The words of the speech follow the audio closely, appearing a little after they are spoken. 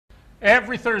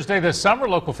Every Thursday this summer,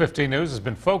 Local 15 News has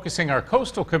been focusing our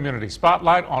coastal community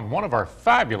spotlight on one of our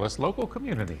fabulous local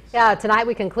communities. Yeah, tonight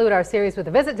we conclude our series with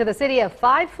a visit to the city of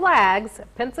Five Flags,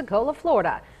 Pensacola,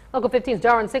 Florida. Local 15's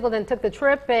Darwin Singleton took the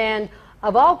trip, and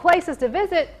of all places to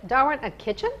visit, Darwin, a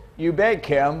kitchen? You bet,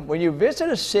 Kim. When you visit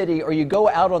a city or you go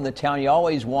out on the town, you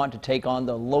always want to take on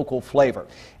the local flavor.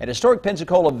 And historic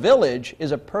Pensacola Village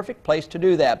is a perfect place to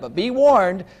do that. But be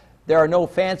warned, there are no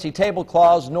fancy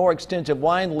tablecloths nor extensive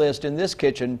wine list in this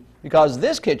kitchen, because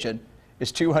this kitchen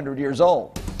is 200 years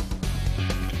old.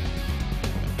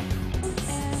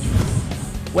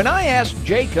 When I asked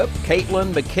Jacob,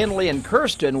 Caitlin, McKinley, and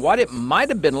Kirsten what it might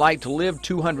have been like to live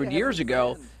 200 years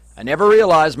ago, I never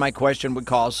realized my question would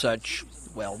cause such,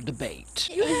 well, debate.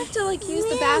 You have to, use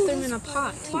the bathroom in a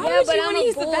pot. Why would you want to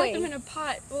use the bathroom in a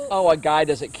pot? Well, oh, a guy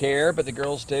doesn't care, but the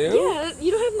girls do? Yeah,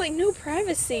 you don't have, no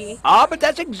privacy. Ah, but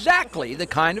that's exactly the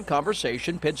kind of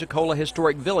conversation Pensacola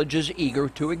Historic Village is eager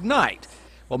to ignite.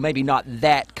 Well, maybe not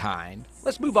that kind.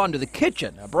 Let's move on to the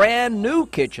kitchen, a brand new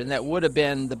kitchen that would have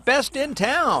been the best in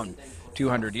town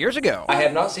 200 years ago. I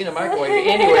have not seen a microwave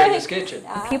anywhere in this kitchen.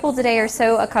 People today are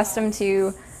so accustomed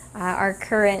to our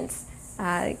current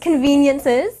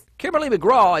conveniences. Kimberly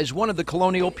McGraw is one of the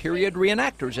colonial period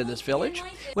reenactors in this village.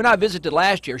 When I visited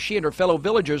last year, she and her fellow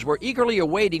villagers were eagerly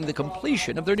awaiting the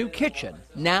completion of their new kitchen.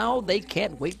 Now they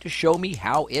can't wait to show me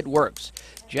how it works,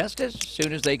 just as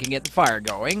soon as they can get the fire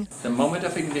going. The moment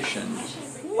of ignition.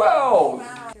 Whoa!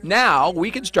 Now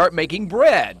we can start making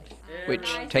bread,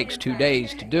 which takes 2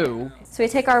 days to do. So we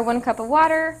take our 1 cup of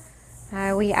water,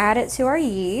 we add it to our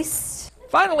yeast.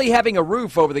 Finally, having a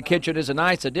roof over the kitchen is a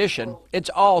nice addition. It's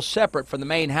all separate from the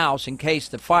main house in case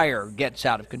the fire gets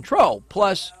out of control.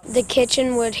 Plus, The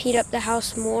kitchen would heat up the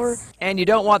house more. and you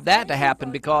don't want that to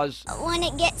happen because when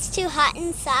it gets too hot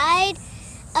inside,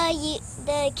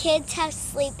 the kids have to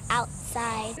sleep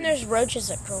outside. And there's roaches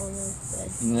that crawl in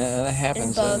them. No, that happens.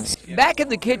 And bugs. back in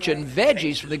the kitchen,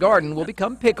 veggies from the garden will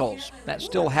become pickles. That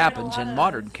still happens in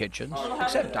modern kitchens,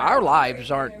 except our lives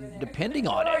aren't depending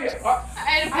on it.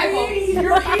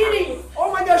 You're eating!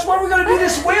 Oh my gosh, what are we going to do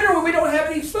this winter when we don't have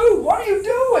any food? What are you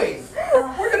doing?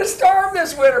 We're going to starve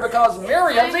this winter because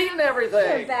Miriam's eating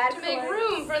everything. To make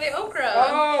room for the okra.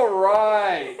 All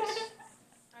right.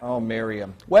 Oh,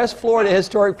 Miriam. West Florida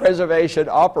Historic Preservation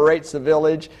operates the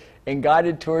village, and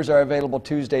guided tours are available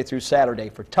Tuesday through Saturday.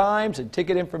 For times and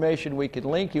ticket information, we can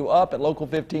link you up at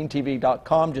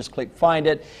local15tv.com. Just click Find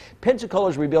It. Pensacola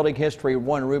is rebuilding history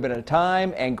one room at a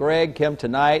time. And Greg, Kim,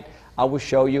 tonight I will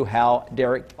show you how.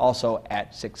 Derek, also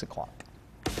at 6 o'clock.